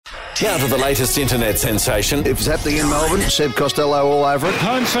Now to the latest internet sensation. If it's happening in Melbourne, Seb Costello all over it.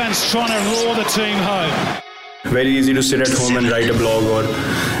 Home fans trying to roar the team home. Very easy to sit at home and write a blog or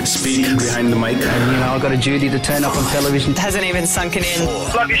speak behind the mic. And, I've got a duty to turn up on television. It hasn't even sunken in.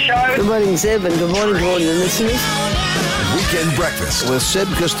 Like a show. Good morning, Seb, and good morning to all your listeners. Weekend breakfast With Seb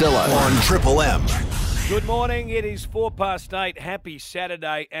Costello on Triple M. Good morning. It is 8:04. Happy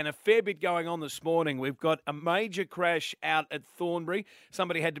Saturday, and a fair bit going on this morning. We've got a major crash out at Thornbury.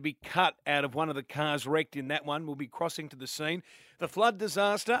 Somebody had to be cut out of one of the cars wrecked in that one. We'll be crossing to the scene. The flood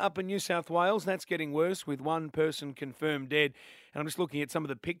disaster up in New South Wales, that's getting worse with one person confirmed dead. And I'm just looking at some of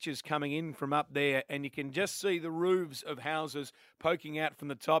the pictures coming in from up there, and you can just see the roofs of houses poking out from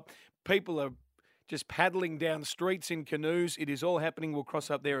the top. People are just paddling down streets in canoes. It is all happening. We'll cross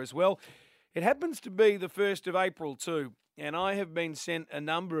up there as well. It happens to be the 1st of April too, and I have been sent a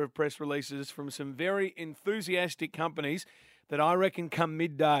number of press releases from some very enthusiastic companies that I reckon come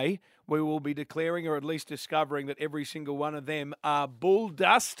midday we will be declaring, or at least discovering, that every single one of them are bull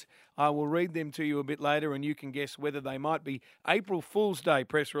dust. I will read them to you a bit later, and you can guess whether they might be April Fool's Day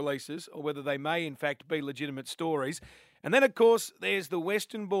press releases or whether they may in fact be legitimate stories. And then, of course, there's the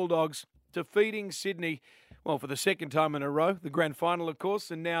Western Bulldogs defeating Sydney, well, for the second time in a row. The grand final, of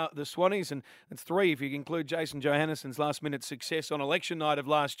course, and now the Swannies, and it's 3 if you include Jason Johannesson's last-minute success on election night of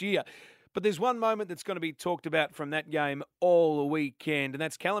last year. But there's one moment that's going to be talked about from that game all the weekend, and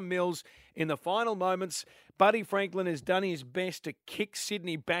that's Callum Mills in the final moments. Buddy Franklin has done his best to kick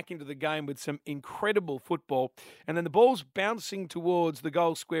Sydney back into the game with some incredible football. And then the ball's bouncing towards the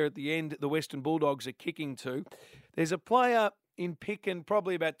goal square at the end the Western Bulldogs are kicking to. There's a player in pick and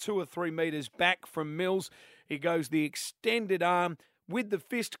probably about 2 or 3 metres back from Mills. He goes the extended arm with the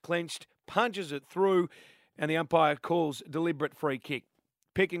fist clenched, punches it through, and the umpire calls deliberate free kick.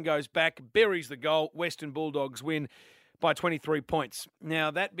 Picken goes back, buries the goal. Western Bulldogs win by 23 points.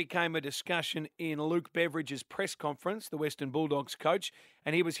 Now, that became a discussion in Luke Beveridge's press conference, the Western Bulldogs coach,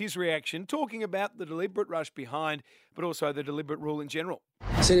 and here was his reaction, talking about the deliberate rush behind, but also the deliberate rule in general.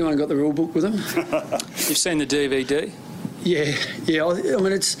 Has anyone got the rule book with them? You've seen the DVD? Yeah. I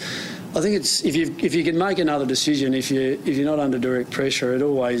mean, I think it's if you can make another decision, if you're not under direct pressure, it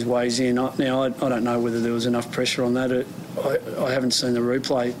always weighs in. Now I don't know whether there was enough pressure on that. I haven't seen the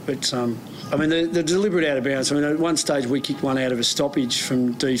replay, but I mean the deliberate out of bounds. I mean, at one stage we kicked one out of a stoppage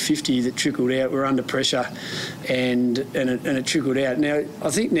from D50 that trickled out. We're under pressure, and it trickled out. Now I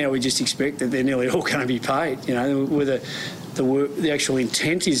think we just expect that they're nearly all going to be paid. Whether the actual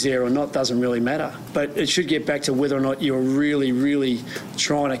intent is there or not doesn't really matter. But it should get back to whether or not you're really, really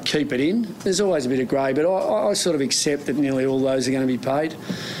trying to keep it in. There's always a bit of grey, but I sort of accept that nearly all those are going to be paid.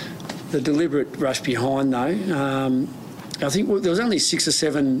 The deliberate rush behind, though, I think there was only 6 or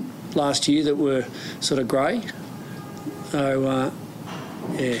 7 last year that were sort of grey. So,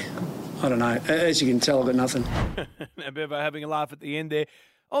 I don't know. As you can tell, I've got nothing. Bevo having a laugh at the end there.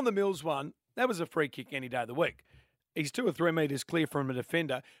 On the Mills one, that was a free kick any day of the week. He's 2 or 3 metres clear from a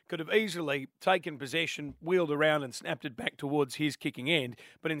defender, could have easily taken possession, wheeled around and snapped it back towards his kicking end,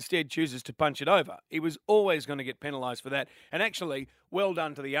 but instead chooses to punch it over. He was always going to get penalised for that. And actually, well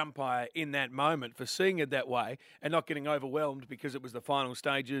done to the umpire in that moment for seeing it that way and not getting overwhelmed because it was the final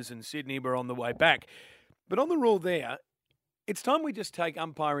stages and Sydney were on the way back. But on the rule there, it's time we just take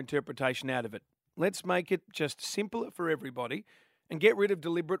umpire interpretation out of it. Let's make it just simpler for everybody and get rid of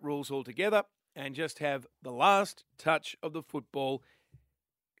deliberate rules altogether, and just have the last touch of the football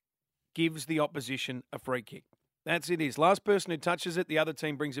gives the opposition a free kick. That's it is. Last person who touches it, the other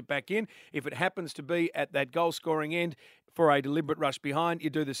team brings it back in. If it happens to be at that goal-scoring end for a deliberate rush behind, you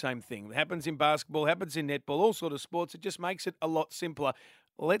do the same thing. It happens in basketball, happens in netball, all sort of sports. It just makes it a lot simpler.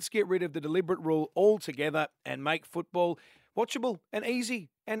 Let's get rid of the deliberate rule altogether and make football watchable and easy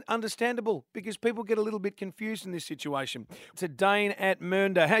and understandable, because people get a little bit confused in this situation. To Dane at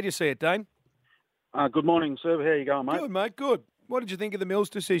Mernda. How do you see it, Dane? Good morning, sir. How you going, mate? Good, mate. Good. What did you think of the Mills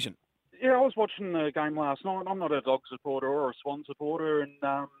decision? Yeah, I was watching the game last night. I'm not a dog supporter or a Swan supporter, and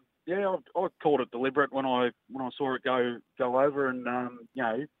I called it deliberate when I saw it go over, and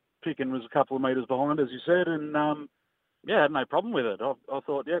Picken was a couple of metres behind, as you said, and I had no problem with it. I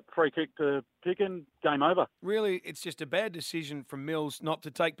thought, free kick to Picken, game over. Really, it's just a bad decision from Mills not to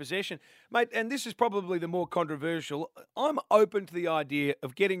take possession. Mate, and this is probably the more controversial. I'm open to the idea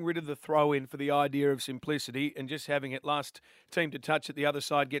of getting rid of the throw-in for the idea of simplicity and just having it last team to touch at the other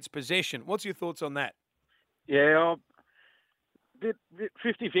side gets possession. What's your thoughts on that? Yeah, bit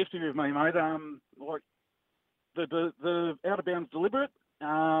 50-50 with me, mate. Like the out-of-bounds deliberate,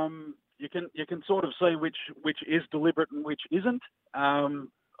 You can sort of see which is deliberate and which isn't. I don't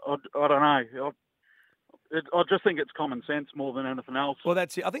know. I just think it's common sense more than anything else. Well,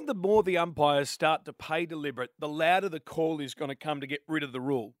 that's it. I think the more the umpires start to pay deliberate, the louder the call is going to come to get rid of the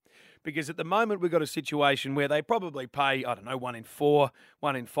rule. Because at the moment we've got a situation where they probably pay, 1 in 4,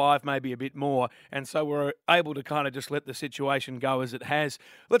 1 in 5, maybe a bit more. And so we're able to kind of just let the situation go as it has.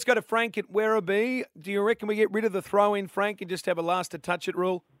 Let's go to Frank at Werribee. Do you reckon we get rid of the throw-in, Frank, and just have a last-to-touch-it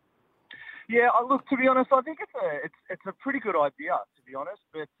rule? Yeah, look, to be honest, I think it's a pretty good idea, to be honest.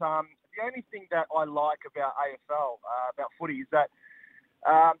 But the only thing that I like about AFL, about footy, is that,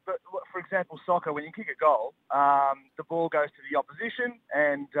 for example, soccer, when you kick a goal, the ball goes to the opposition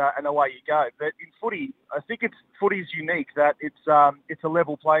and away you go. But in footy, I think footy's unique that it's a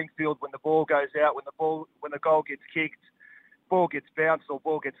level playing field when the ball goes out, when the goal gets kicked, ball gets bounced or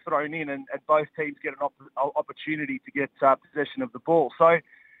ball gets thrown in, and both teams get an opportunity to get possession of the ball. So,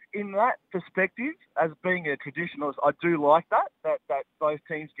 in that perspective, as being a traditionalist, I do like that both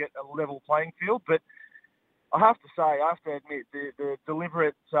teams get a level playing field. But I have to admit,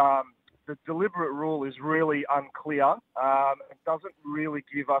 the deliberate rule is really unclear. It doesn't really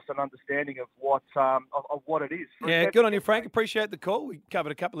give us an understanding of what it is. Good on you, Frank. Appreciate the call. We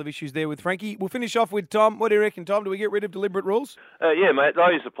covered a couple of issues there with Frankie. We'll finish off with Tom. What do you reckon, Tom? Do we get rid of deliberate rules? Yeah, mate.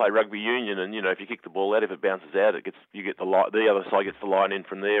 I used to play rugby union, and if you kick the ball out, if it bounces out, the other side gets the line in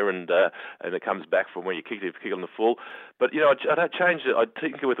from there, and it comes back from where you kicked it. If you kick on the full, but I'd change it. I'd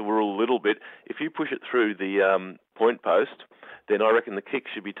tinker with the rule a little bit. If you push it through the point post, then I reckon the kick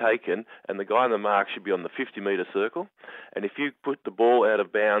should be taken and the guy on the mark should be on the 50-metre circle. And if you put the ball out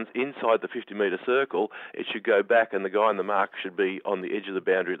of bounds inside the 50-metre circle, it should go back and the guy on the mark should be on the edge of the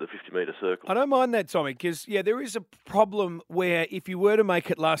boundary of the 50-metre circle. I don't mind that, Tommy, because, there is a problem where if you were to make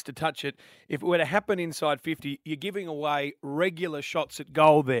it last to touch it, if it were to happen inside 50, you're giving away regular shots at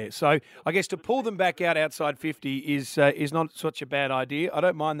goal there. So I guess to pull them back out outside 50 is not such a bad idea. I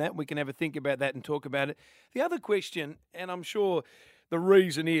don't mind that. We can have a think about that and talk about it. The other question, and I'm sure the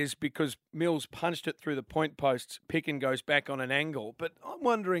reason is because Mills punched it through the point posts, Picken goes back on an angle. But I'm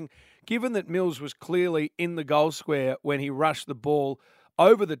wondering, given that Mills was clearly in the goal square when he rushed the ball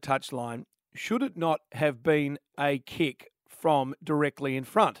over the touchline, should it not have been a kick from directly in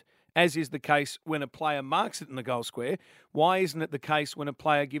front, as is the case when a player marks it in the goal square? Why isn't it the case when a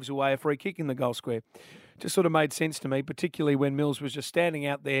player gives away a free kick in the goal square? Just sort of made sense to me, particularly when Mills was just standing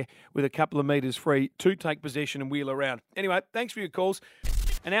out there with a couple of metres free to take possession and wheel around. Anyway, thanks for your calls.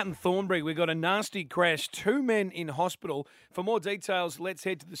 And out in Thornbury, we've got a nasty crash. 2 men in hospital. For more details, let's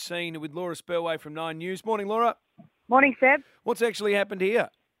head to the scene with Laura Spurway from 9 News. Morning, Laura. Morning, Seb. What's actually happened here?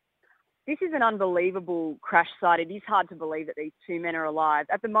 This is an unbelievable crash site. It is hard to believe that these 2 men are alive.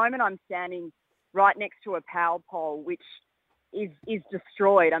 At the moment, I'm standing right next to a power pole, which is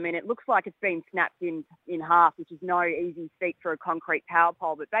destroyed. I mean, it looks like it's been snapped in half, which is no easy feat for a concrete power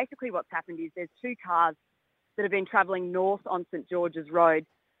pole. But basically what's happened is there's 2 cars that have been travelling north on St George's Road.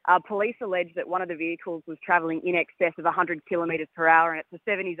 Police allege that one of the vehicles was travelling in excess of 100 kilometres per hour, and it's a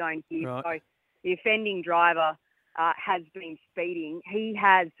 70-zone here. Right. So the offending driver has been speeding. He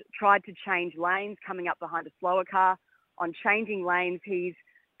has tried to change lanes coming up behind a slower car. On changing lanes, he's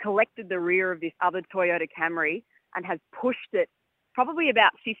collected the rear of this other Toyota Camry and has pushed it probably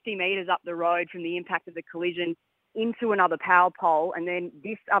about 50 metres up the road from the impact of the collision into another power pole. And then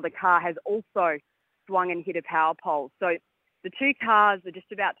this other car has also swung and hit a power pole. So the 2 cars are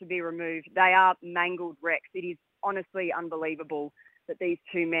just about to be removed. They are mangled wrecks. It is honestly unbelievable that these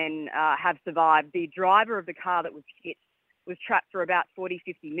 2 men have survived. The driver of the car that was hit was trapped for about 40,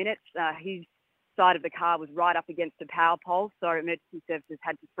 50 minutes. His side of the car was right up against a power pole, so emergency services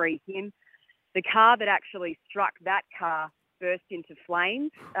had to free him. The car that actually struck that car burst into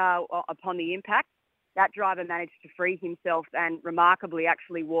flames upon the impact. That driver managed to free himself and remarkably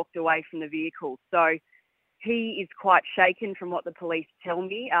actually walked away from the vehicle. So he is quite shaken from what the police tell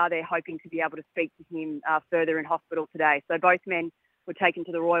me. They're hoping to be able to speak to him further in hospital today. So both men were taken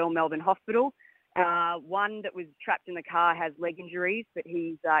to the Royal Melbourne Hospital. One that was trapped in the car has leg injuries, but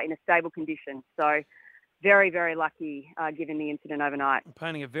he's in a stable condition. So very, very lucky given the incident overnight.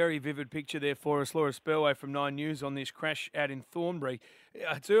 Painting a very vivid picture there for us, Laura Spurway from 9 News on this crash out in Thornbury.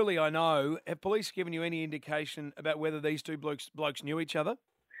 It's early, I know. Have police given you any indication about whether these 2 blokes knew each other?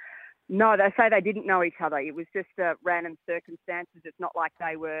 No, they say they didn't know each other. It was just random circumstances. It's not like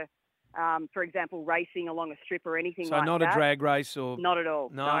they were, for example, racing along a strip or anything like that. So not a drag race or... Not at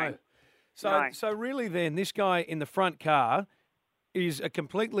all. No. So really then, this guy in the front car is a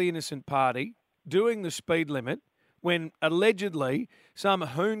completely innocent party doing the speed limit when allegedly some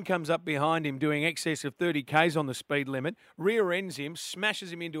hoon comes up behind him doing excess of 30 Ks on the speed limit, rear ends him,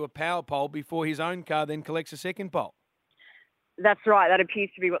 smashes him into a power pole before his own car then collects a second pole. That's right. That appears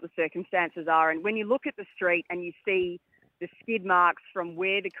to be what the circumstances are. And when you look at the street and you see the skid marks from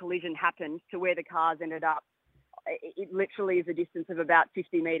where the collision happened to where the cars ended up, it literally is a distance of about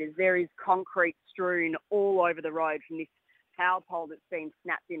 50 metres. There is concrete strewn all over the road from this power pole that's been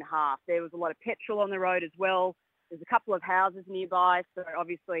snapped in half. There was a lot of petrol on the road as well. There's a couple of houses nearby, so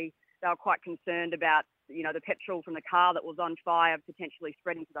obviously they were quite concerned about, the petrol from the car that was on fire potentially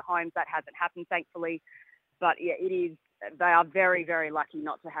spreading to the homes. That hasn't happened, thankfully. But yeah, they are very, very lucky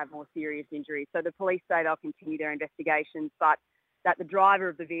not to have more serious injuries. So the police say they'll continue their investigations, but that the driver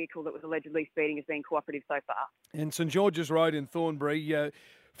of the vehicle that was allegedly speeding has been cooperative so far. And St George's Road in Thornbury,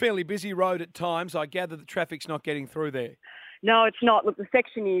 fairly busy road at times. I gather the traffic's not getting through there. No, it's not. Look, the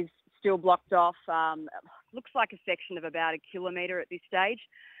section is still blocked off. Looks like a section of about 1 kilometre at this stage.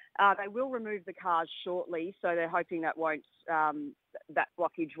 They will remove the cars shortly, so they're hoping that that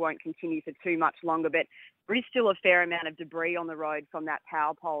blockage won't continue for too much longer. But there is still a fair amount of debris on the road from that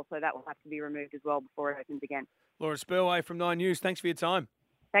power pole, so that will have to be removed as well before it opens again. Laura Spurway from 9 News, thanks for your time.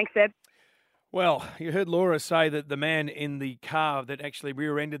 Thanks, Seb. Well, you heard Laura say that the man in the car that actually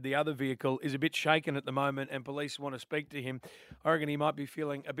rear-ended the other vehicle is a bit shaken at the moment and police want to speak to him. I reckon he might be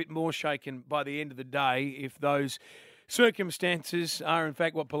feeling a bit more shaken by the end of the day if those circumstances are in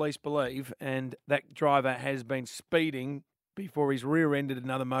fact what police believe, and that driver has been speeding before he's rear-ended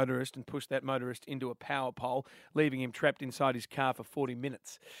another motorist and pushed that motorist into a power pole, leaving him trapped inside his car for 40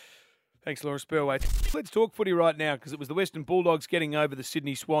 minutes. Thanks, Laura Spurway. Let's talk footy right now because it was the Western Bulldogs getting over the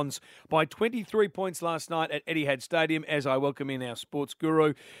Sydney Swans by 23 points last night at Etihad Stadium, as I welcome in our sports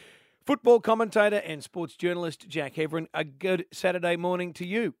guru, football commentator and sports journalist Jack Heverin. A good Saturday morning to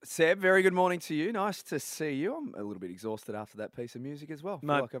you. Seb, very good morning to you. Nice to see you. I'm a little bit exhausted after that piece of music as well. I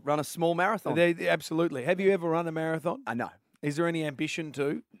feel like I've run a small marathon. Absolutely. Have you ever run a marathon? No. Is there any ambition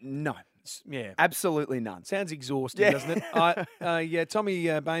to? No. Yeah. Absolutely none. Sounds exhausting, doesn't it?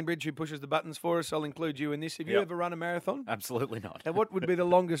 Tommy Bainbridge, who pushes the buttons for us, I'll include you in this. Have you ever run a marathon? Absolutely not. Now, what would be the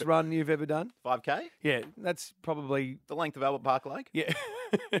longest run you've ever done? 5K? Yeah, that's probably... the length of Albert Park Lake? Yeah.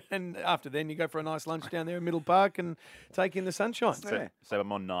 And after then, you go for a nice lunch down there in Middle Park and take in the sunshine. So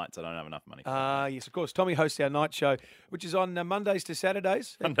I'm on nights. I don't have enough money. Yes, of course. Tommy hosts our night show, which is on Mondays to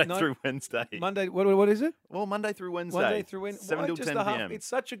Saturdays. Monday through Wednesday. Monday, what is it? Well, Monday through Wednesday. Monday through Wednesday. 7 till 10 p.m. It's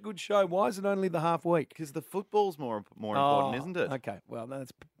such a good show. Why is it only the half week? Because the football's more important, isn't it? Okay, well,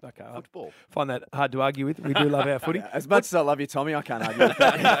 that's okay. Football. I find that hard to argue with. We do love our footy. As much as I love you, Tommy, I can't argue with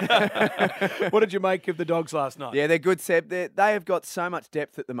that. What did you make of the Dogs last night? Yeah, they're good, Seb. They have got so much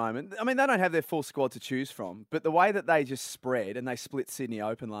depth at the moment. I mean, they don't have their full squad to choose from, but the way that they just spread and they split Sydney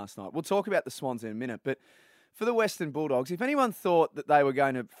open last night. We'll talk about the Swans in a minute, but for the Western Bulldogs, if anyone thought that they were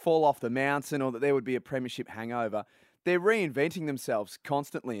going to fall off the mountain or that there would be a premiership hangover, they're reinventing themselves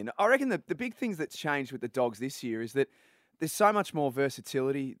constantly. And I reckon the big things that's changed with the Dogs this year is that there's so much more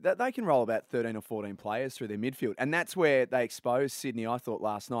versatility that they can roll about 13 or 14 players through their midfield. And that's where they exposed Sydney, I thought,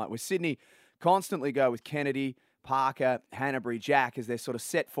 last night, where Sydney constantly go with Kennedy, Parker, Hanbury, Jack as their sort of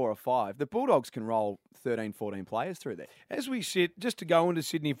set 4 or 5. The Bulldogs can roll 13, 14 players through there. As we sit, just to go into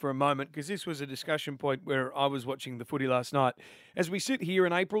Sydney for a moment, because this was a discussion point where I was watching the footy last night. As we sit here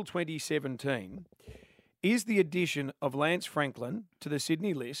in April 2017, is the addition of Lance Franklin to the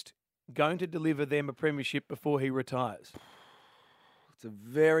Sydney list going to deliver them a premiership before he retires? It's a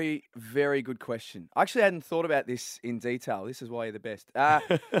very, very good question. I actually hadn't thought about this in detail. This is why you're the best.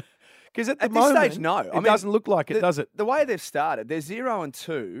 Because at this stage, no. It doesn't look like it, does it? The way they've started, they're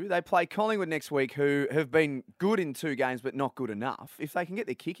 0-2. They play Collingwood next week, who have been good in 2 games but not good enough. If they can get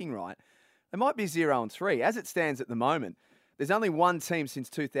their kicking right, they might be 0-3. As it stands at the moment, there's only one team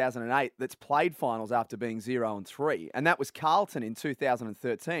since 2008 that's played finals after being 0-3, and that was Carlton in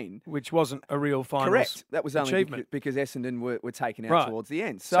 2013. Which wasn't a real finals Correct. That was only because Essendon were taken out towards the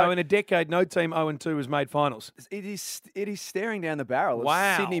end. So in a decade, no team 0-2 has made finals. It is staring down the barrel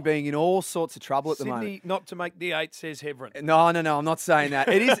of Sydney being in all sorts of trouble at the moment. Sydney not to make the 8, says Heverin. No, I'm not saying that.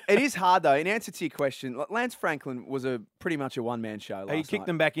 It is hard, though. In answer to your question, Lance Franklin was pretty much a one-man show last night. He kicked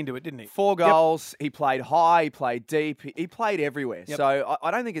them back into it, didn't he? 4 goals. Yep. He played high. He played deep. He played everywhere. Yep. So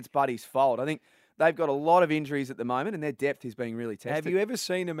I don't think it's Buddy's fault. I think they've got a lot of injuries at the moment and their depth is being really tested. Have you ever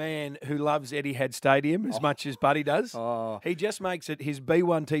seen a man who loves Etihad Stadium as much as Buddy does? He just makes it his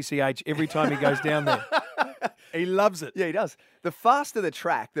B1 TCH every time he goes down there. He loves it. Yeah, he does. The faster the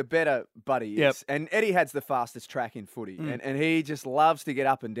track, the better Buddy is. Yep. And Etihad's the fastest track in footy. And he just loves to get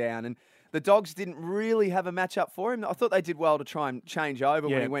up and down. And The Dogs didn't really have a match-up for him. I thought they did well to try and change over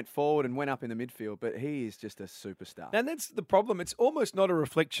when he went forward and went up in the midfield, but he is just a superstar. And that's the problem. It's almost not a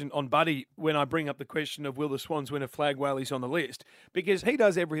reflection on Buddy when I bring up the question of will the Swans win a flag while he's on the list, because he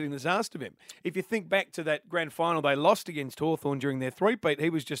does everything that's asked of him. If you think back to that grand final they lost against Hawthorn during their three-peat, he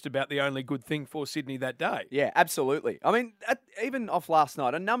was just about the only good thing for Sydney that day. Yeah, absolutely. I mean, even off last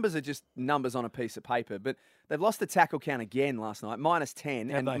night, and numbers are just numbers on a piece of paper, but they've lost the tackle count again last night, minus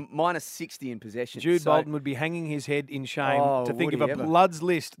 10 and minus 60 in possession. Jude Bolton would be hanging his head in shame to think of a Bloods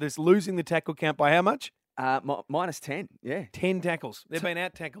list that's losing the tackle count by how much? Minus 10, yeah. 10 tackles. They've been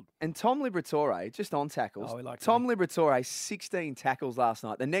out-tackled. And Tom Liberatore, just on tackles, Tom Liberatore, 16 tackles last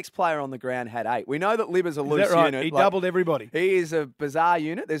night. The next player on the ground had 8. We know that Libba's a loose unit. He doubled everybody. He is a bizarre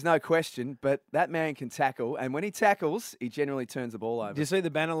unit, there's no question, but that man can tackle, and when he tackles, he generally turns the ball over. Did you see the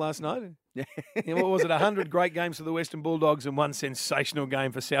banner last night? Yeah. What was it, 100 great games for the Western Bulldogs and one sensational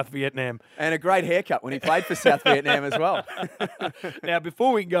game for South Vietnam. And a great haircut when he played for South Vietnam as well. Now,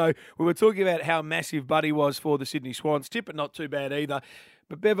 before we go, we were talking about how massive Buddy was for the Sydney Swans. Tippett not too bad either.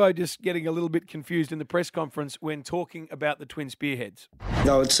 But Bevo just getting a little bit confused in the press conference when talking about the twin spearheads.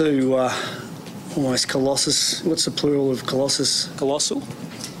 No, two almost colossus. What's the plural of colossus? Colossal?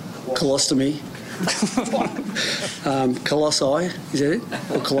 Colostomy. Colossi, is that it?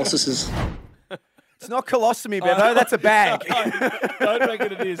 Or colossuses? It's not colostomy, Bevo. That's a bag. Don't make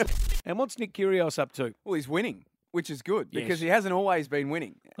it is. And what's Nick Kyrgios up to? Well, he's winning, which is good because he hasn't always been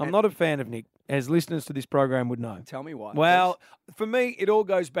winning. I'm not a fan of Nick, as listeners to this program would know. Tell me why. Well, for me, it all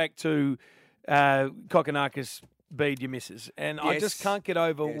goes back to Kokonakis bead your misses. And I just can't get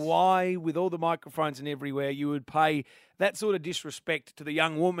over why, with all the microphones and everywhere, you would pay that sort of disrespect to the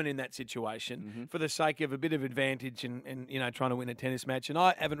young woman in that situation for the sake of a bit of advantage and trying to win a tennis match. And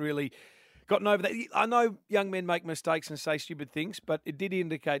I haven't really gotten over that. I know young men make mistakes and say stupid things, but it did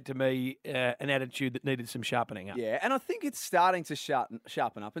indicate to me an attitude that needed some sharpening up. Yeah, and I think it's starting to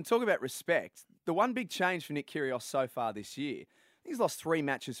sharpen up. And talk about respect. The one big change for Nick Kyrgios so far this year, he's lost 3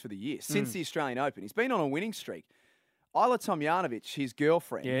 matches for the year since the Australian Open. He's been on a winning streak. Isla Tomljanovic, his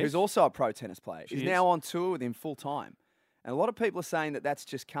girlfriend, who's also a pro tennis player, is now on tour with him full time. And a lot of people are saying that that's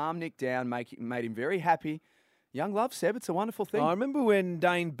just calmed Nick down, made him very happy. Young love, Seb, it's a wonderful thing. I remember when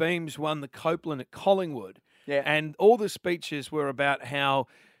Dane Beams won the Copeland at Collingwood, and all the speeches were about how,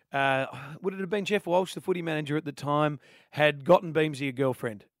 would it have been Jeff Walsh, the footy manager at the time, had gotten Beamsy a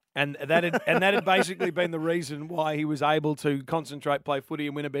girlfriend. And that had basically been the reason why he was able to concentrate, play footy,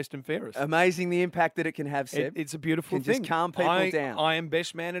 and win a best and fairest. Amazing the impact that it can have, Seb. It's a beautiful thing. Just calm people down. I am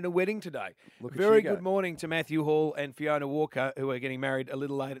best man at a wedding today. Very good morning to Matthew Hall and Fiona Walker, who are getting married a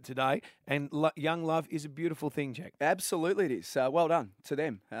little later today. And young love is a beautiful thing, Jack. Absolutely it is. Well done to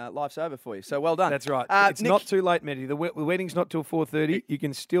them. Life's over for you. So well done. That's right. It's not too late, Matty. The wedding's not till 4:30. You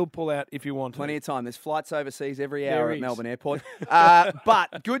can still pull out if you want to. Plenty of time. There's flights overseas every hour at Melbourne Airport.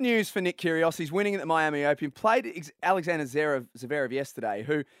 But good news for Nick Kyrgios. He's winning at the Miami Open. Played Alexander Zverev yesterday,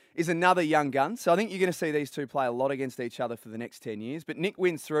 who is another young gun. So I think you're going to see these two play a lot against each other for the next 10 years. But Nick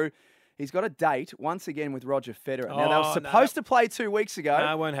wins through. He's got a date once again with Roger Federer. Now, they were supposed to play 2 weeks ago.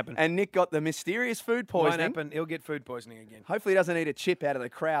 No, it won't happen. And Nick got the mysterious food poisoning. Won't happen. He'll get food poisoning again. Hopefully he doesn't eat a chip out of the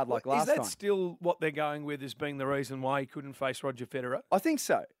crowd like last time. Is that still what they're going with as being the reason why he couldn't face Roger Federer? I think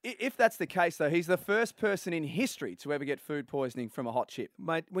so. If that's the case, though, he's the first person in history to ever get food poisoning from a hot chip.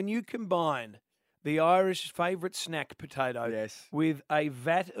 Mate, when you combine the Irish favourite snack potato with a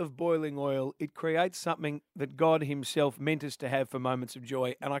vat of boiling oil, it creates something that God himself meant us to have for moments of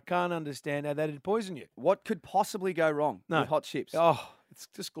joy, and I can't understand how that'd poison you. What could possibly go wrong with hot chips? Oh, it's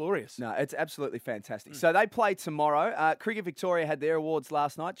just glorious. No, it's absolutely fantastic. So they play tomorrow. Cricket Victoria had their awards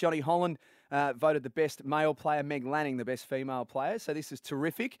last night. Johnny Holland voted the best male player, Meg Lanning the best female player. So this is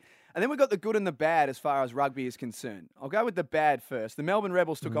terrific. And then we've got the good and the bad as far as rugby is concerned. I'll go with the bad first. The Melbourne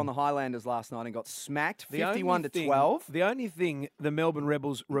Rebels took on the Highlanders last night and got smacked 51-12. The only thing the Melbourne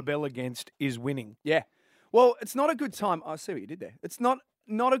Rebels rebel against is winning. Yeah. Well, it's not a good time. I see what you did there. It's not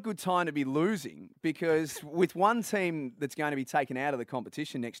a good time to be losing because with one team that's going to be taken out of the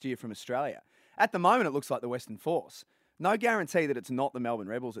competition next year from Australia, at the moment it looks like the Western Force. No guarantee that it's not the Melbourne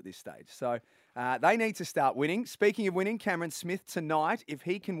Rebels at this stage. So they need to start winning. Speaking of winning, Cameron Smith tonight, if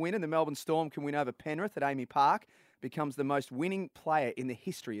he can win and the Melbourne Storm can win over Penrith at Amy Park, becomes the most winning player in the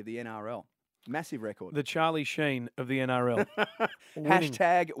history of the NRL. Massive record. The Charlie Sheen of the NRL.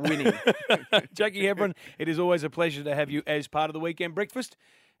 Hashtag winning. Jackie Heverin, it is always a pleasure to have you as part of the weekend breakfast.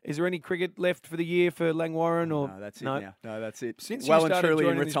 Is there any cricket left for the year for Langwarrin? Or no, that's it now. No, that's it. Since well you started and truly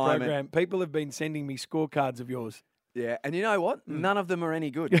joining in retirement. this program, people have been sending me scorecards of yours. Yeah, and you know what? None of them are any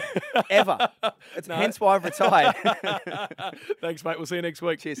good. Ever. Hence why I've retired. Thanks, mate. We'll see you next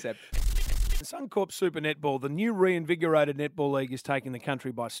week. Cheers, Seb. Suncorp Super Netball, the new reinvigorated netball league, is taking the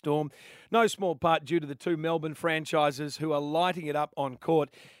country by storm. No small part due to the two Melbourne franchises who are lighting it up on court.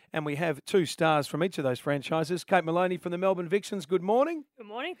 And we have two stars from each of those franchises. Kate Moloney from the Melbourne Vixens, good morning. Good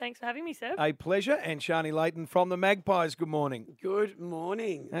morning. Thanks for having me, Seb. A pleasure. And Sharnie Layton from the Magpies, good morning. Good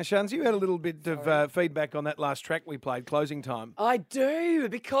morning. Now, Shans, you had a little bit of feedback on that last track we played, Closing Time. I do,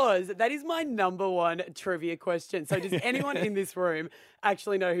 because that is my number one trivia question. So does anyone in this room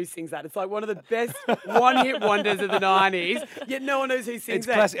actually know who sings that? It's like one of the best one-hit wonders of the 90s, yet no one knows who sings It's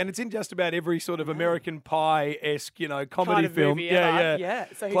that. classic, and it's in just about every sort of American Pie-esque, comedy kind of film. movie Yeah.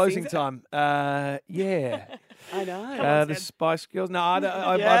 So who Closing sings Time. Yeah. I know. The Spice Girls. No,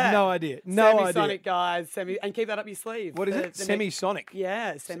 I have no idea. No Semisonic, idea. guys. And keep that up your sleeve. What is it? Semisonic.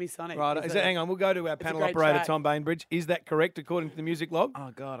 Yeah, Semisonic. Right. Hang on. We'll go to our panel operator, track. Tom Bainbridge. Is that correct according to the music log?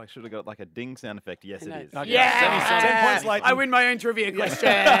 Oh, God, I should have got like a ding sound effect. Yes, it is. Okay. Yeah. 10 points late. I win my own trivia question.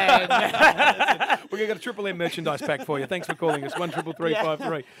 We've got a Triple M merchandise pack for you. Thanks for calling us.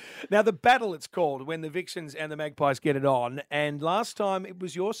 133353. Now, the battle, it's called, when the Vixens and the Magpies get it on. And last time it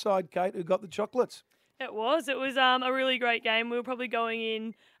was your side, Kate, who got the chocolates. It was. It was a really great game. We were probably going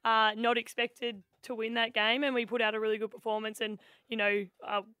in not expected to win that game, and we put out a really good performance. And,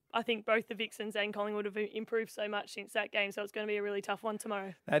 I think both the Vixens and Collingwood have improved so much since that game, so it's going to be a really tough one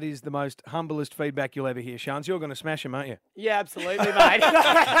tomorrow. That is the most humblest feedback you'll ever hear, Shans. You're going to smash them, aren't you? Yeah, absolutely, mate.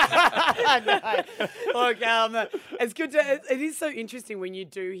 No. Look, it's good it is so interesting when you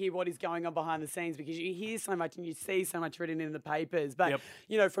do hear what is going on behind the scenes, because you hear so much and you see so much written in the papers. But,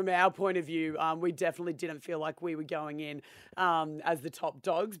 from our point of view, we definitely didn't feel like we were going in as the top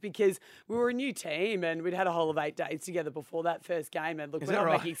dogs, because we were a new team and we'd had a whole of 8 days together before that first game. And look, we're not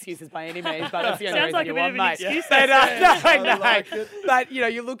making excuses by any means, but that's the only reason you want, mate. Excuse, But,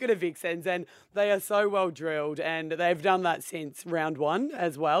 you look at a Vixens and they are so well drilled, and they've done that since round one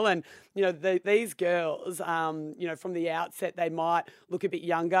as well. And, these girls, from the outset, they might look a bit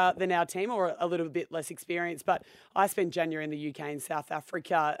younger than our team or a little bit less experienced. But I spent January in the UK and South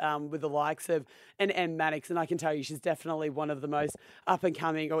Africa with the likes of an M. Mannix, and I can tell you she's definitely one of the most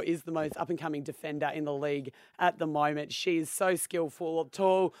up-and-coming, or is the most up-and-coming defender in the league at the moment. She is so skillful,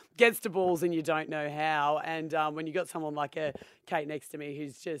 tall, gets to balls and you don't know how. And when you got someone like a Kate next to me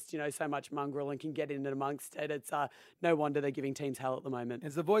who's just, so much mongrel and can get in and amongst it, it's no wonder they're giving teams hell at the moment.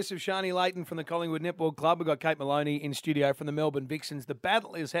 It's the voice of Sharnie Layton from the Collingwood Netball Club. We've got Kate Moloney in studio from the Melbourne Vixens. The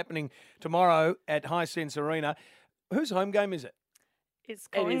battle is happening tomorrow at Hisense Arena. Whose home game is it? It's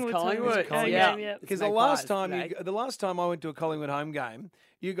Collingwood. Yeah. Because the last time I went to a Collingwood home game,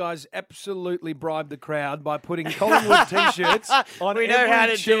 you guys absolutely bribed the crowd by putting Collingwood T-shirts on every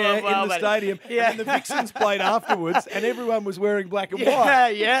chair in the stadium. Yeah. And the Vixens played afterwards, and everyone was wearing black and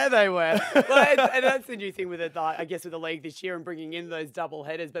white. Yeah, they were. And that's the new thing with it, I guess, with the league this year and bringing in those double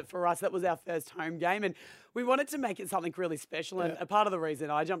headers. But for us, that was our first home game, and we wanted to make it something really special. And a part of the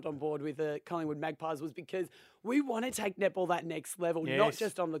reason I jumped on board with the Collingwood Magpies was because we want to take netball that next level, not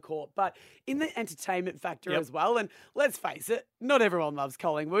just on the court, but in the entertainment factor as well. And let's face it, not everyone loves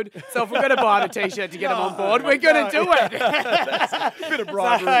Collingwood. So if we're going to buy them a T-shirt to get them on board, we're going to do it. A bit of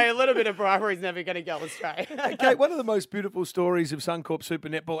bribery. So a little bit of bribery is never going to go astray. Okay, one of the most beautiful stories of Suncorp Super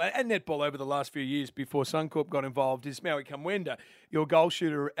Netball and netball over the last few years before Suncorp got involved is Maui Kamwenda, your goal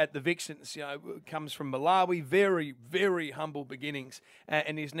shooter at the Vixens. Comes from Malawi, very, very humble beginnings,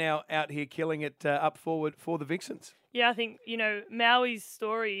 and is now out here killing it up forward for the Vixens. Yeah, I think, Maui's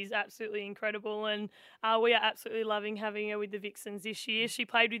story is absolutely incredible, and we are absolutely loving having her with the Vixens this year. She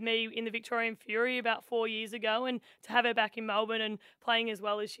played with me in the Victorian Fury about 4 years ago, and to have her back in Melbourne and playing as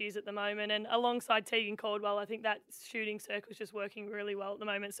well as she is at the moment, and alongside Tegan Caldwell, I think that shooting circle is just working really well at the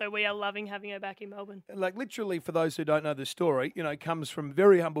moment, so we are loving having her back in Melbourne. Like, literally, for those who don't know the story, comes from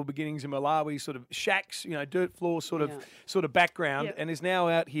very humble beginnings in Malawi, sort of shacks, dirt floor sort of background, and is now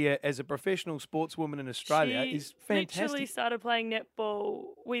out here as a professional sportswoman in Australia. Is fantastic. Literally started playing netball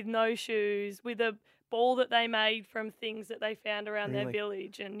with no shoes, with a ball that they made from things that they found around their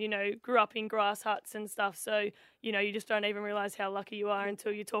village, and, grew up in grass huts and stuff. So, you just don't even realise how lucky you are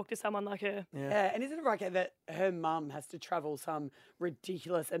until you talk to someone like her. Yeah, and isn't it right that her mum has to travel some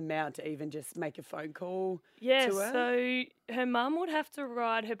ridiculous amount to even just make a phone call to her? So her mum would have to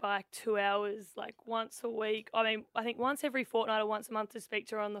ride her bike 2 hours, like once a week. I mean, I think once every fortnight or once a month to speak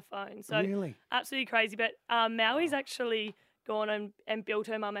to her on the phone. So absolutely crazy. But Maui's actually gone and built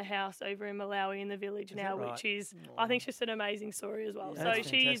her mum a house over in Malawi in the village now, which is, I think, just an amazing story as well. So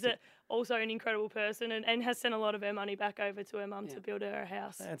she is also an incredible person and has sent a lot of her money back over to her mum to build her a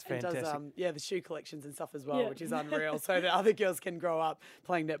house. That's fantastic. And does, the shoe collections and stuff as well, which is unreal. So that other girls can grow up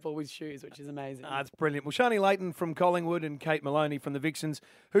playing netball with shoes, which is amazing. That's brilliant. Well, Sharnie Layton from Collingwood and Kate Moloney from the Vixens.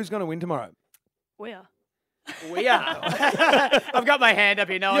 Who's going to win tomorrow? We are. We are. I've got my hand up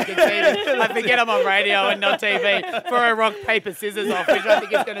here. No one can see me. I forget I'm on radio and not TV for a rock, paper, scissors off, which I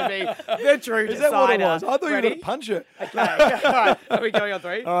think is going to be the true decider. Is that what it was? I thought you were going to punch it. Okay. All right. Are we going on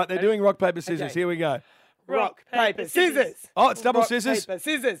 3? All right, they're doing rock, paper, scissors. Okay. Here we go. Rock, paper, scissors. Oh, it's double Rock, scissors. paper,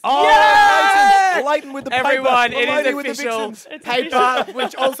 scissors. Oh, Yay! Layton with the paper. Everyone, it Moloney is with the official. Vixens. Paper,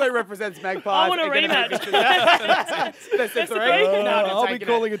 which also represents Magpies. I want a are gonna be rematch. Vixens. That's the 3. I'll be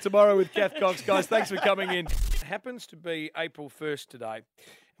calling it tomorrow with Kath Cox. Guys, thanks for coming in. It happens to be April 1st today.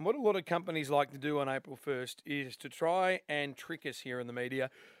 And what a lot of companies like to do on April 1st is to try and trick us here in the media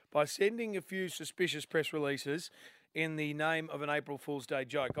by sending a few suspicious press releases in the name of an April Fool's Day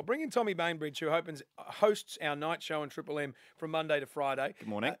joke. I'll bring in Tommy Bainbridge, who hosts our night show on Triple M from Monday to Friday. Good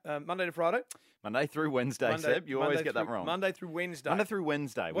morning. Monday to Friday? Monday through Wednesday, Seb. You always get that wrong. Monday through Wednesday. Monday through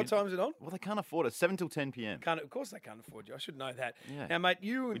Wednesday. What time is it on? Well, they can't afford it. 7 till 10 p.m. Of course they can't afford you. I should know that. Yeah. Now, mate,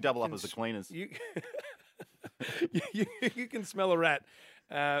 We double up as the cleaners. You can smell a rat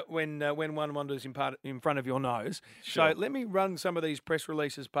when one wanders in front of your nose. Sure. So let me run some of these press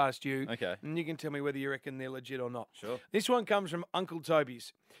releases past you. Okay. And you can tell me whether you reckon they're legit or not. Sure. This one comes from Uncle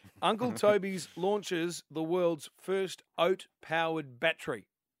Toby's. Uncle Toby's launches the world's first oat-powered battery.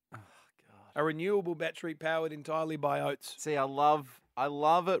 Oh, God. A renewable battery powered entirely by oats. See, I love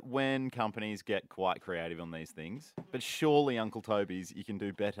it when companies get quite creative on these things, but surely, Uncle Toby's, you can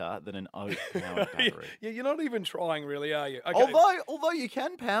do better than an oat-powered battery. Yeah, you're not even trying, really, are you? Okay. Although you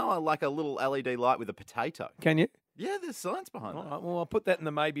can power like a little LED light with a potato. Can you? Yeah, there's science behind that. All right, well, I'll put that in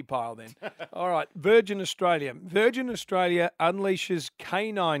the maybe pile then. All right, Virgin Australia. Virgin Australia unleashes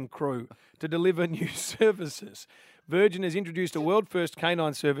canine crew to deliver new services. Virgin has introduced a world-first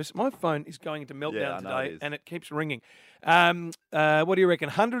canine service. My phone is going into meltdown today, and it keeps ringing. What do you reckon?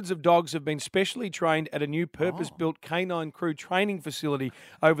 Hundreds of dogs have been specially trained at a new purpose-built canine crew training facility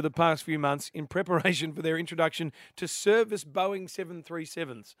over the past few months in preparation for their introduction to service Boeing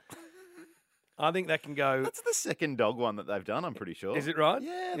 737s. I think that can go. That's the second dog one that they've done, I'm pretty sure. Is it right?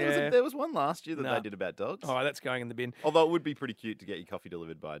 Yeah, there was one last year that they did about dogs. All right, that's going in the bin. Although it would be pretty cute to get your coffee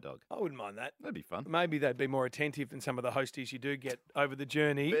delivered by a dog. I wouldn't mind that. That'd be fun. Maybe they'd be more attentive than some of the hosties you do get over the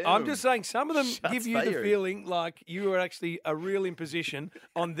journey. Boom. I'm just saying some of them give you the theory. feeling like you are actually a real imposition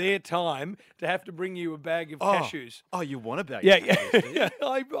on their time to have to bring you a bag of cashews. Oh, you want a bag Yeah, of cashews, do you? yeah.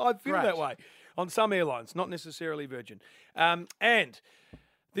 I feel Great. that way on some airlines, not necessarily Virgin. And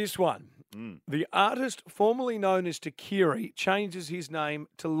this one. The artist formerly known as Tuqiri changes his name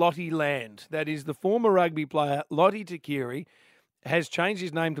to Lote Land. That is, the former rugby player Lote Tuqiri has changed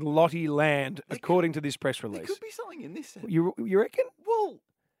his name to Lote Land, according to this press release. There could be something in this. You reckon? Well,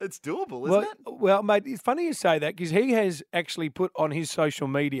 it's doable, isn't it? Well, mate, it's funny you say that because he has actually put on his social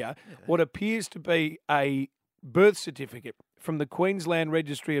media what appears to be a birth certificate from the Queensland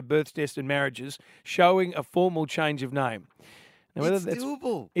Registry of Births, Deaths and Marriages showing a formal change of name. Now, It's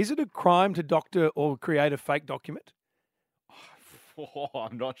doable. Is it a crime to doctor or create a fake document? Oh,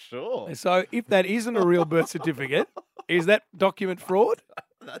 I'm not sure. So if that isn't a real birth certificate, is that document fraud?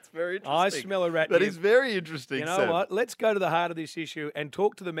 That's very interesting. I smell a rat. That here. is very interesting. You know Seb. what? Let's go to the heart of this issue and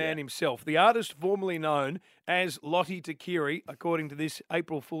talk to the man himself, the artist formerly known as Lote Tuqiri, according to this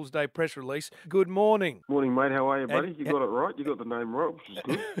April Fool's Day press release. Good morning. Morning, mate. How are you, buddy? You got it right. You got the name right, which is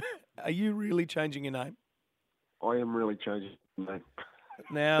good. Are you really changing your name? I am really changing my name.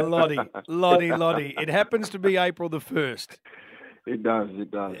 Now, Lottie. It happens to be April the 1st. It does.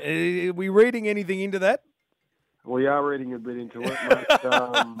 Are we reading anything into that? We are reading a bit into it,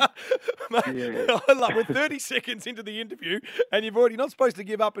 mate. Yeah. We're 30 seconds into the interview, and you're not supposed to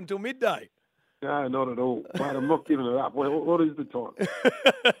give up until midday. No, not at all. Mate, I'm not giving it up. What is the time?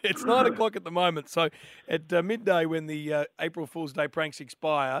 It's 9 o'clock at the moment. So at midday, when the April Fool's Day pranks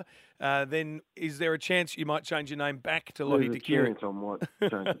expire, then is there a chance you might change your name back to Lote There's a Tuqiri? chance I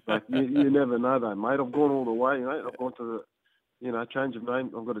might change it back. You never know, though, mate. I've gone all the way, mate. I've gone to the, change of name.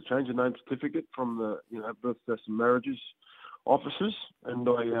 I've got a change of name certificate from the, Birth, Deaths and Marriages officers, and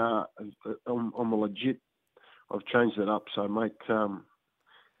I'm a legit. I've changed it up, so mate,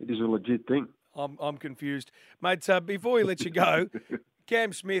 it is a legit thing. I'm confused. Mate, before we let you go,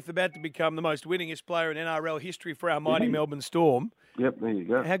 Cam Smith about to become the most winningest player in NRL history for our mighty Melbourne Storm. Yep, there you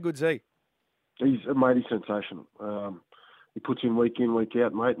go. How good's he? He's sensational. He puts in, week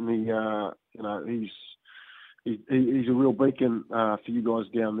out, mate, and he's a real beacon for you guys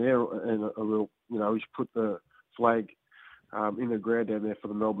down there, and a real, he's put the flag in the ground down there for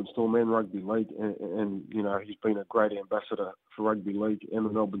the Melbourne Storm and Rugby League, and he's been a great ambassador for Rugby League and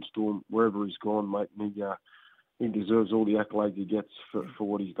the Melbourne Storm wherever he's gone, mate. And he deserves all the accolades he gets for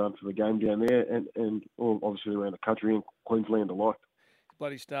what he's done for the game down there, and obviously around the country and Queensland alike.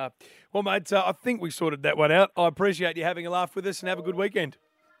 Bloody star. Well, mate, I think we sorted that one out. I appreciate you having a laugh with us and have a good weekend.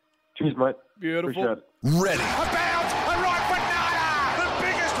 Cheers, mate. Beautiful. Appreciate it. Ready. About a right banana! The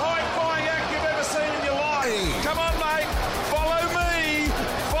biggest high-flying act you've ever seen in your life. Come on, mate. Follow me.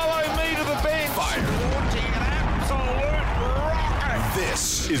 Follow me to the bench. Launching an absolute rocket.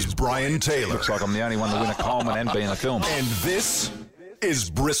 This is Brian Taylor. Looks like I'm the only one to win a Coleman and be in a film. And this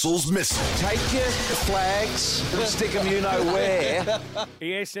is Bristles Missing. Take your flags and stick them you know where.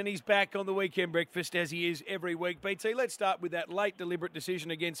 Yes, and he's back on the weekend breakfast as he is every week. BT, let's start with that late deliberate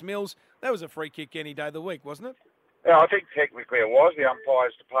decision against Mills. That was a free kick any day of the week, wasn't it? Yeah, I think technically it was. The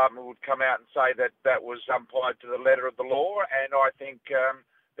umpires department would come out and say that that was umpired to the letter of the law, and I think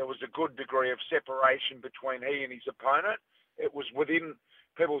there was a good degree of separation between he and his opponent. It was within...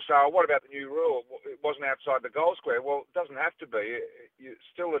 People say, oh, what about the new rule? It wasn't outside the goal square. Well, it doesn't have to be. You're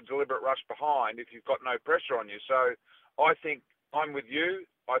still a deliberate rush behind if you've got no pressure on you. So I think I'm with you.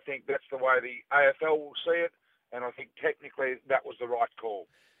 I think that's the way the AFL will see it, and I think technically that was the right call.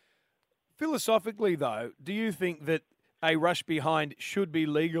 Philosophically, though, do you think that a rush behind should be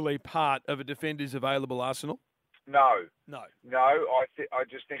legally part of a defender's available arsenal? No. No. I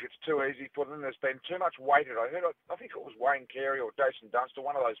just think it's too easy for them. There's been too much weighted. I think it was Wayne Carey or Jason Dunster,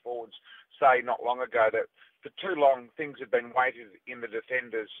 one of those forwards, say not long ago that for too long things have been weighted in the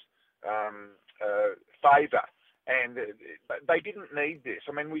defender's favour, and they didn't need this.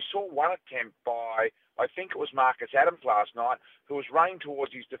 I mean, we saw one attempt by, I think it was Marcus Adams last night, who was running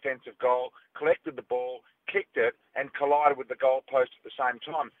towards his defensive goal, collected the ball, kicked it, and collided with the goalpost at the same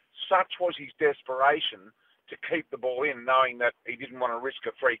time. Such was his desperation to keep the ball in, knowing that he didn't want to risk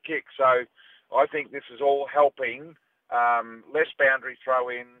a free kick. So I think this is all helping, less boundary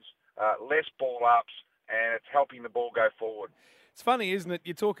throw-ins, less ball-ups, and it's helping the ball go forward. It's funny, isn't it?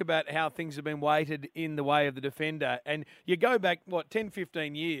 You talk about how things have been weighted in the way of the defender, and you go back, 10,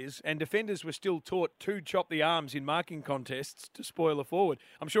 15 years, and defenders were still taught to chop the arms in marking contests to spoil a forward.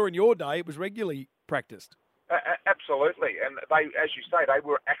 I'm sure in your day it was regularly practiced. Absolutely, and they, as you say, they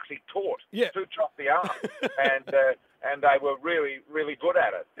were actually taught to chop the arm, and they were really, really good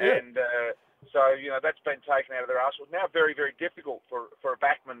at it. Yeah. And so, that's been taken out of their arsenal. Now very, very difficult for a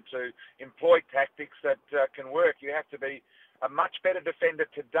backman to employ tactics that can work. You have to be a much better defender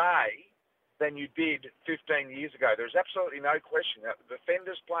today than you did 15 years ago. There's absolutely no question that the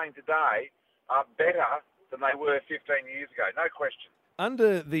defenders playing today are better than they were 15 years ago, no question.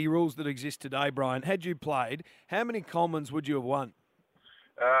 Under the rules that exist today, Brian, had you played, how many Colemans would you have won?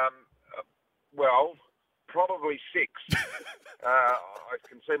 Well, probably 6. I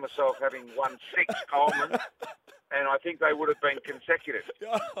can see myself having won 6 Colemans, and I think they would have been consecutive.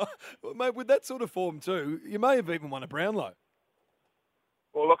 Well, mate, with that sort of form too, you may have even won a Brownlow.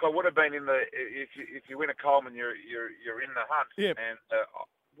 Well, look, I would have been in the. If you win a Coleman, you're in the hunt. Yeah.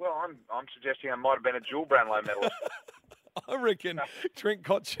 And I'm suggesting I might have been a dual Brownlow medalist. I reckon Trent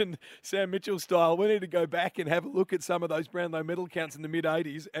Cotchin, Sam Mitchell style, we need to go back and have a look at some of those Brownlow medal counts in the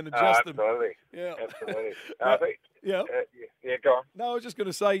mid-'80s and adjust them. Absolutely. Yeah. Absolutely. Yeah. Yeah, go on. No, I was just going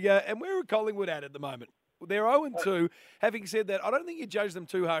to say, and where are Collingwood at the moment? They're 0-2. Having said that, I don't think you judge them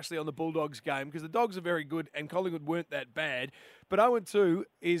too harshly on the Bulldogs game because the Dogs are very good and Collingwood weren't that bad. But 0-2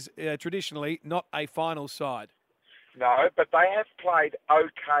 is traditionally not a final side. No, but they have played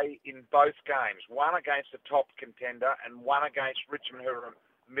okay in both games. One against a top contender and one against Richmond, who are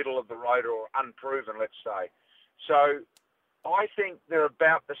middle of the road or unproven, let's say. So I think they're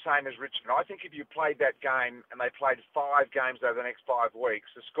about the same as Richmond. I think if you played that game and they played 5 games over the next 5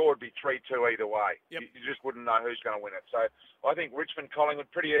 weeks, the score would be 3-2 either way. Yep. You just wouldn't know who's going to win it. So I think Richmond, Collingwood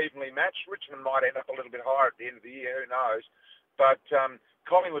pretty evenly matched. Richmond might end up a little bit higher at the end of the year, who knows. But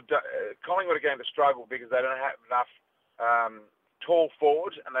Collingwood are going to struggle because they don't have enough tall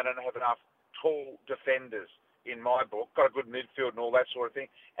forwards and they don't have enough tall defenders in my book. Got a good midfield and all that sort of thing.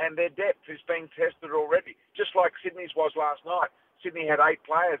 And their depth is being tested already, just like Sydney's was last night. Sydney had 8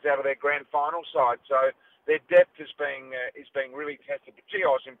 players out of their grand final side, so their depth is being really tested. But gee, I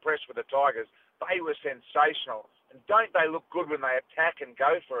was impressed with the Tigers. They were sensational. And don't they look good when they attack and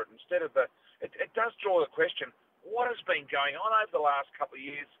go for it instead of it does draw the question, what has been going on over the last couple of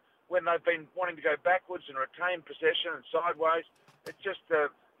years when they've been wanting to go backwards and retain possession and sideways? It's just the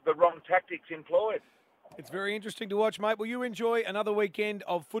wrong tactics employed. It's very interesting to watch, mate. Will you enjoy another weekend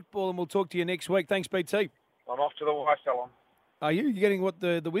of football and we'll talk to you next week. Thanks, BT. I'm off to the Y salon. Are you? You're getting what,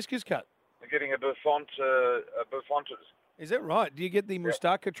 the whiskers cut? I'm getting a Buffontes. Is that right? Do you get the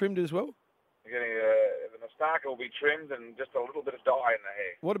moustache trimmed as well? I'm getting the moustache will be trimmed and just a little bit of dye in the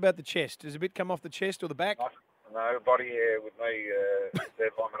hair. What about the chest? Does a bit come off the chest or the back? No, body hair with me.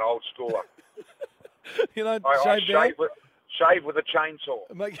 I'm an old schooler. You know, I shave with a chainsaw.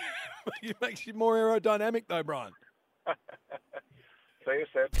 It makes you more aerodynamic, though, Brian. See you,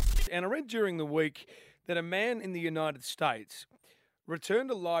 Seb. And I read during the week that a man in the United States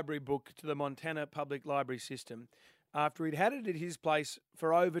returned a library book to the Montana Public Library System after he'd had it at his place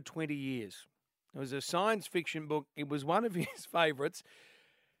for over 20 years. It was a science fiction book. It was one of his favourites.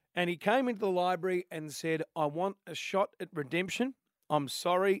 And he came into the library and said, I want a shot at redemption. I'm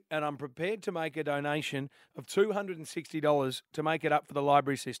sorry, and I'm prepared to make a donation of $260 to make it up for the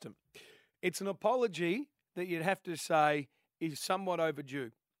library system. It's an apology that you'd have to say is somewhat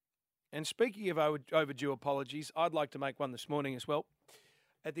overdue. And speaking of overdue apologies, I'd like to make one this morning as well.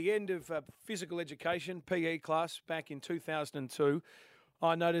 At the end of physical education, PE class, back in 2002,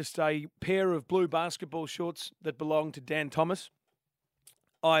 I noticed a pair of blue basketball shorts that belonged to Dan Thomas.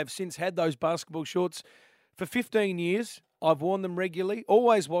 I have since had those basketball shorts for 15 years. I've worn them regularly,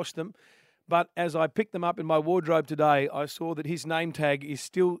 always washed them. But as I picked them up in my wardrobe today, I saw that his name tag is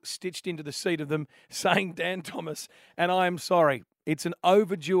still stitched into the seat of them, saying Dan Thomas, and I am sorry. It's an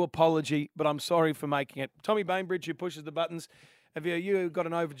overdue apology, but I'm sorry for making it. Tommy Bainbridge, who pushes the buttons, have you got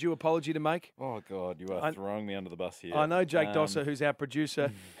an overdue apology to make? Oh, God, you are throwing me under the bus here. I know Jake Dosser, who's our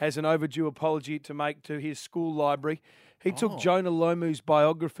producer, has an overdue apology to make to his school library. He took Jonah Lomu's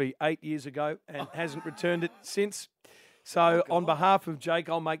biography 8 years ago and hasn't returned it since. So on behalf of Jake,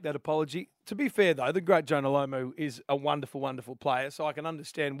 I'll make that apology. To be fair, though, the great Jonah Lomu is a wonderful, wonderful player, so I can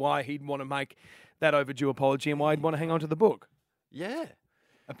understand why he'd want to make that overdue apology and why he'd want to hang on to the book. Yeah.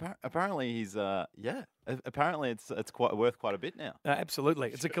 Apparently he's apparently it's quite worth quite a bit now. Absolutely.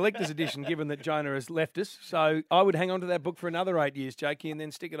 It's a collector's edition given that Jonah has left us. So I would hang on to that book for another 8 years, Jakey, and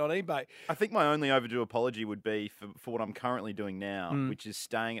then stick it on eBay. I think my only overdue apology would be for what I'm currently doing now, which is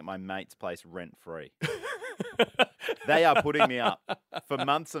staying at my mate's place rent-free. They are putting me up for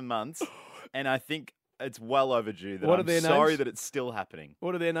months and months, and I think it's well overdue that I'm sorry that it's still happening.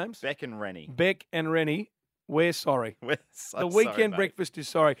 What are their names? Beck and Rennie. Beck and Rennie. We're sorry. We're so the weekend sorry, mate. breakfast is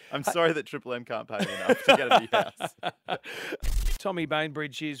sorry. I'm sorry that Triple M can't pay me enough to get a new house. Tommy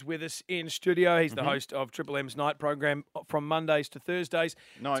Bainbridge is with us in studio. He's the host of Triple M's night program from Mondays to Thursdays.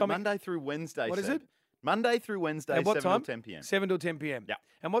 No, Tommy, Monday through Wednesday. What is it? Monday through Wednesday, at what 7 time? till 10 p.m. 7 till 10 p.m. Yeah.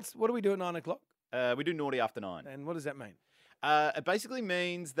 And what do we do at 9 o'clock? We do naughty after 9. And what does that mean? It basically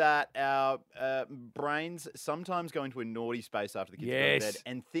means that our brains sometimes go into a naughty space after the kids go to bed,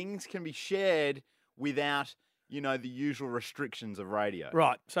 and things can be shared without, the usual restrictions of radio.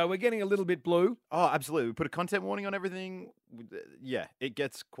 Right. So we're getting a little bit blue. Oh, absolutely. We put a content warning on everything. Yeah, it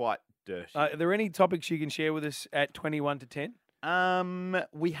gets quite dirty. Are there any topics you can share with us at 21 to 10?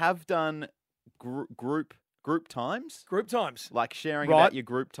 We have done group times. Group times. Like sharing about your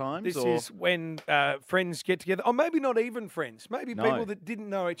group times. This is when friends get together. Or maybe not even friends. Maybe people that didn't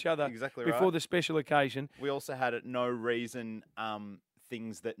know each other before the special occasion. We also had at no reason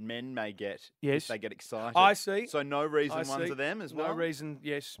things that men may get if they get excited. I see. So no reason ones of them as well? No reason,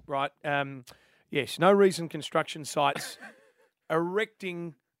 yes, right. Yes, no reason construction sites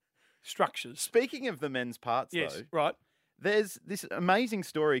erecting structures. Speaking of the men's parts, though. Right. There's this amazing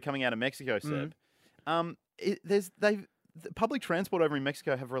story coming out of Mexico, Seb. The public transport over in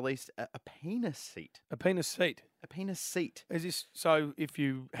Mexico have released a penis seat. A penis seat? A penis seat. Is this so if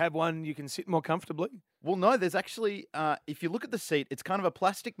you have one, you can sit more comfortably? Well, no, there's actually, if you look at the seat, it's kind of a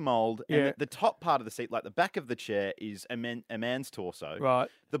plastic mould, and the top part of the seat, like the back of the chair, is a man's torso. Right.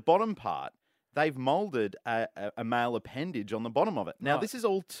 The bottom part, they've moulded a male appendage on the bottom of it. Now, this is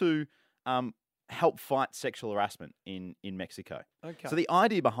all to help fight sexual harassment in Mexico. Okay. So the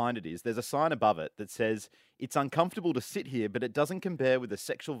idea behind it is there's a sign above it that says it's uncomfortable to sit here, but it doesn't compare with the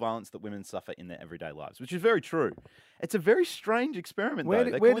sexual violence that women suffer in their everyday lives, which is very true. It's a very strange experiment, Where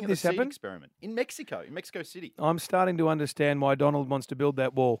though. did this happen? Experiment in Mexico City. I'm starting to understand why Donald wants to build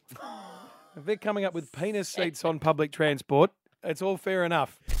that wall. If they're coming up with penis seats on public transport, it's all fair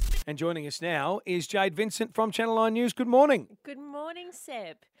enough. And joining us now is Jayde Vincent from Channel 9 News. Good morning. Good morning,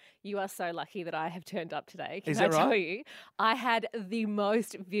 Seb. You are so lucky that I have turned up today. Is that right? I tell you, I had the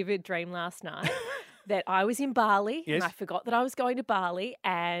most vivid dream last night that I was in Bali and I forgot that I was going to Bali,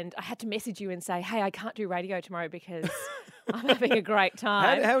 and I had to message you and say, hey, I can't do radio tomorrow because I'm having a great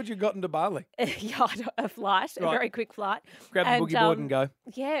time. How had you gotten to Bali? Yeah, a flight, a very quick flight. Grab the boogie board and go.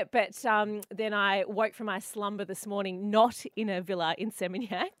 Yeah, but then I woke from my slumber this morning, not in a villa in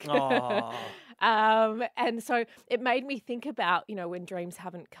Seminyak. Oh. And so it made me think about, when dreams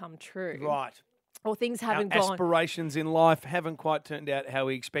haven't come true. Right. or things haven't Our gone. aspirations in life haven't quite turned out how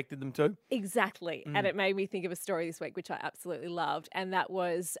we expected them to. Exactly. And it made me think of a story this week, which I absolutely loved. And that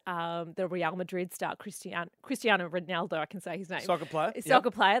was the Real Madrid star, Cristiano Ronaldo, I can say his name. Soccer player.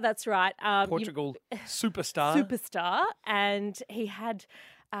 Soccer player, that's right. Portugal superstar. Superstar. And he had...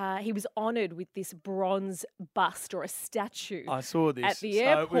 he was honoured with this bronze bust or a statue. I saw this. At the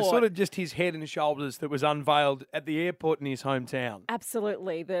airport. So it was sort of just his head and shoulders that was unveiled at the airport in his hometown.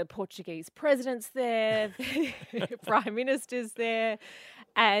 Absolutely. The Portuguese president's there, the Prime Minister's there.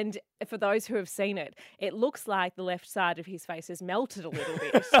 And for those who have seen it, it looks like the left side of his face has melted a little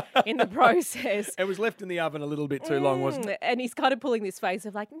bit in the process. It was left in the oven a little bit too long, wasn't it? And he's kind of pulling this face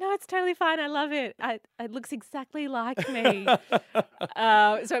of like, no, it's totally fine. I love it. It looks exactly like me.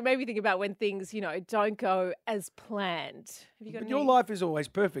 So it made me think about when things, don't go as planned. Have you got Your life is always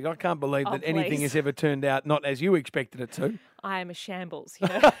perfect. I can't believe that anything has ever turned out not as you expected it to. I am a shambles,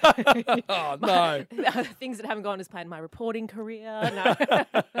 Oh, no. Things that haven't gone as planned. My reporting career, no.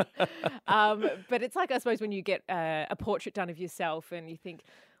 But it's like, I suppose, when you get a portrait done of yourself and you think,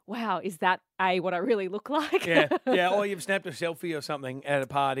 wow, is that what I really look like? Yeah. Or you've snapped a selfie or something at a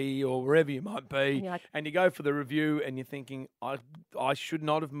party or wherever you might be, and you go for the review and you're thinking, I should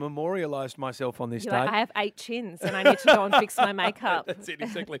not have memorialised myself on this day. I have 8 chins and I need to go and fix my makeup. That's it,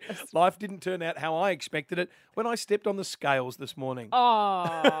 exactly. Life didn't turn out how I expected it when I stepped on the scales this morning.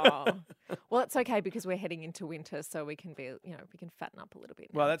 Oh. Well, it's okay because we're heading into winter, so we can be, we can fatten up a little bit.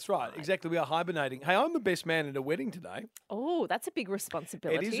 Well, that's right. Exactly. We are hibernating. Hey, I'm the best man at a wedding today. Oh, that's a big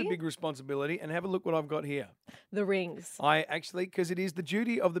responsibility. It is a big responsibility. And have a look what I've got here. The rings. Because it is the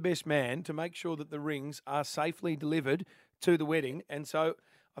duty of the best man to make sure that the rings are safely delivered to the wedding. And so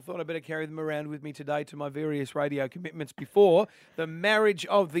I thought I'd better carry them around with me today to my various radio commitments before the marriage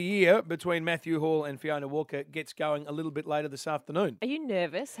of the year between Matthew Hall and Fiona Walker gets going a little bit later this afternoon. Are you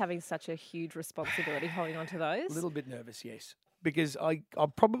nervous having such a huge responsibility holding on to those? A little bit nervous, yes. Because I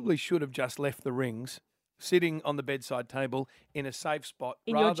probably should have just left the rings sitting on the bedside table in a safe spot.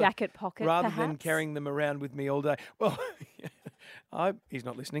 In your jacket pocket, rather perhaps? than carrying them around with me all day. Well, he's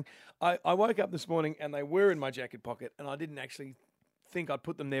not listening. I woke up this morning and they were in my jacket pocket and I didn't actually think I'd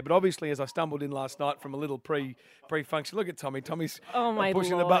put them there. But obviously, as I stumbled in last night from a little pre-function, look at Tommy. Tommy's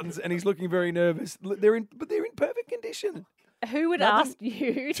pushing the buttons and he's looking very nervous. They're in perfect condition. Who would ask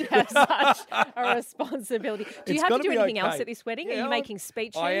you to have such a responsibility? Do you have to do anything else at this wedding? Are you making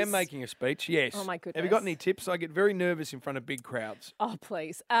speeches? I am making a speech, yes. Oh, my goodness. Have you got any tips? I get very nervous in front of big crowds. Oh,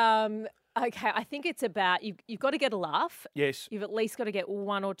 please. Okay, I think it's about you've got to get a laugh. Yes. You've at least got to get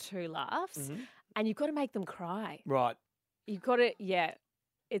 1 or 2 laughs. Mm-hmm. And you've got to make them cry. Right. You've got to,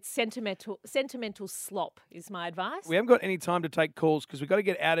 it's sentimental slop is my advice. We haven't got any time to take calls because we've got to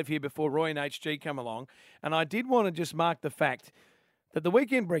get out of here before Roy and HG come along. And I did want to just mark the fact that the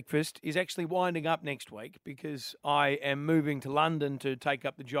weekend breakfast is actually winding up next week because I am moving to London to take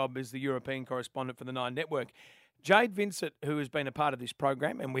up the job as the European correspondent for the Nine Network. Jayde Vincent, who has been a part of this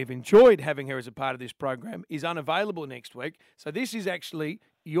program, and we've enjoyed having her as a part of this program, is unavailable next week. So this is actually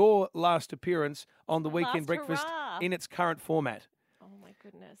your last appearance on the weekend breakfast in its current format. Oh, my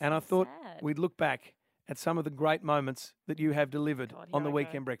goodness. And I thought we'd look back at some of the great moments that you have delivered on the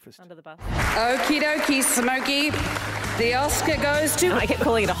weekend breakfast. Under the bus. Okie dokie, Smokey. The Oscar goes to... I kept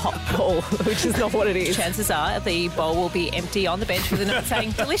calling it a hot bowl, which is not what it is. Chances are the bowl will be empty on the bench with a note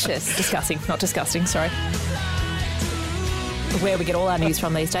saying delicious. Not disgusting, sorry. Where we get all our news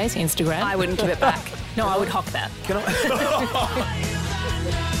from these days, Instagram. I wouldn't give it back. No, I would hock that. Can I...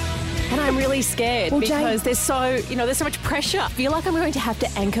 And I'm really scared because there's so much pressure. I feel like I'm going to have to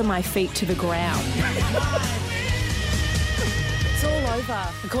anchor my feet to the ground. It's all over,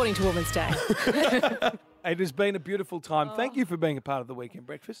 according to Women's Day. It has been a beautiful time. Thank you for being a part of the weekend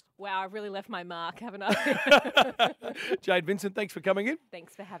breakfast. Wow, I've really left my mark, haven't I? Jayde Vincent, thanks for coming in.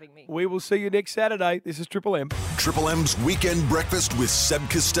 Thanks for having me. We will see you next Saturday. This is Triple M. Triple M's Weekend Breakfast with Seb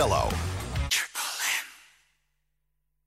Costello.